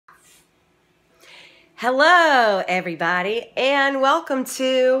Hello, everybody, and welcome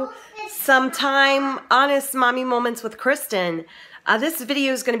to Sometime Honest Mommy Moments with Kristen. This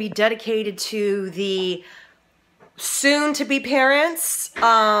video is going to be dedicated to the soon-to-be parents,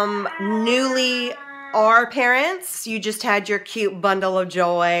 newly are parents. You just had your cute bundle of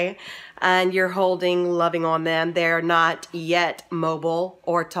joy, and you're holding, loving on them. They're not yet mobile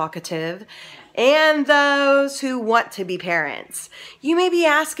or talkative. And those who want to be parents. You may be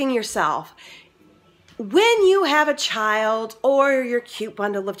asking yourself, when you have a child or your cute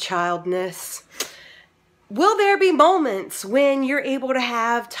bundle of childness, will there be moments when you're able to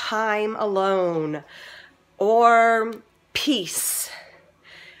have time alone or peace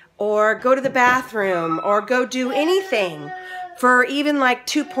or go to the bathroom or go do anything for even like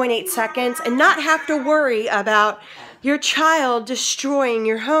 2.8 seconds and not have to worry about your child destroying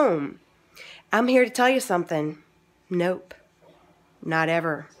your home? I'm here to tell you something. Nope. Not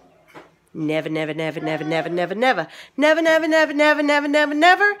ever. Never, never, never, never, never, never, never, never, never, never, never, never, never,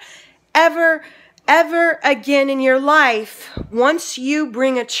 never, ever, ever again in your life, once you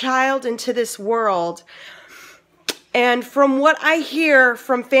bring a child into this world. And from what I hear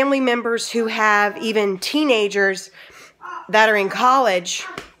from family members who have even teenagers that are in college,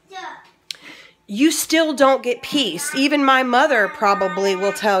 you still don't get peace. Even my mother probably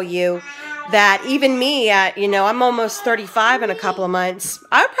will tell you that even me at, I'm almost 35 in a couple of months,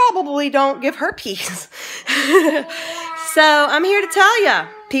 I probably don't give her peace. So I'm here to tell you,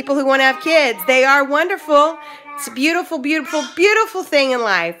 people who want to have kids, they are wonderful. It's a beautiful, beautiful, beautiful thing in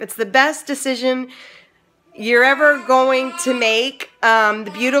life. It's the best decision you're ever going to make.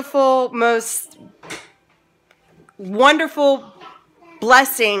 The beautiful, most wonderful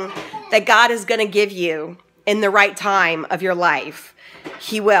blessing that God is going to give you in the right time of your life.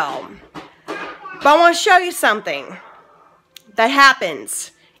 He will. But I want to show you something that happens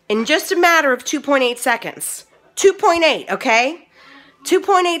in just a matter of 2.8 seconds. 2.8, okay?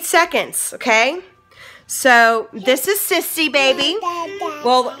 2.8 seconds, okay? So this is Sissy, baby.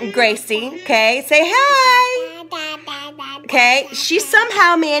 Well, Gracie, okay? Say hi. Okay? She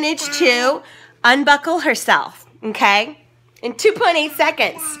somehow managed to unbuckle herself, okay? In 2.8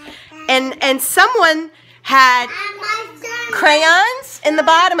 seconds. And someone had crayons in the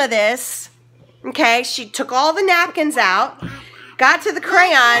bottom of this. Okay, she took all the napkins out, got to the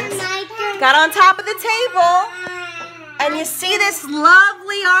crayons, got on top of the table, and you see this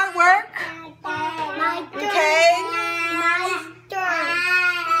lovely artwork? Okay?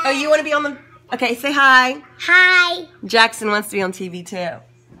 Oh, you want to be on the... Okay, say hi. Hi. Jackson wants to be on TV too.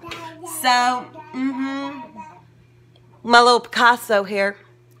 So, my little Picasso here.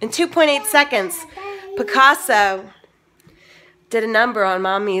 In 2.8 seconds, Picasso did a number on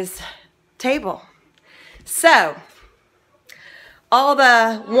Mommy's table. So, all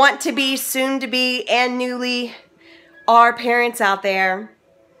the want-to-be, soon-to-be, and newly are parents out there,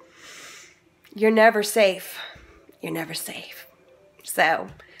 you're never safe. You're never safe. So,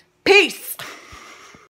 peace!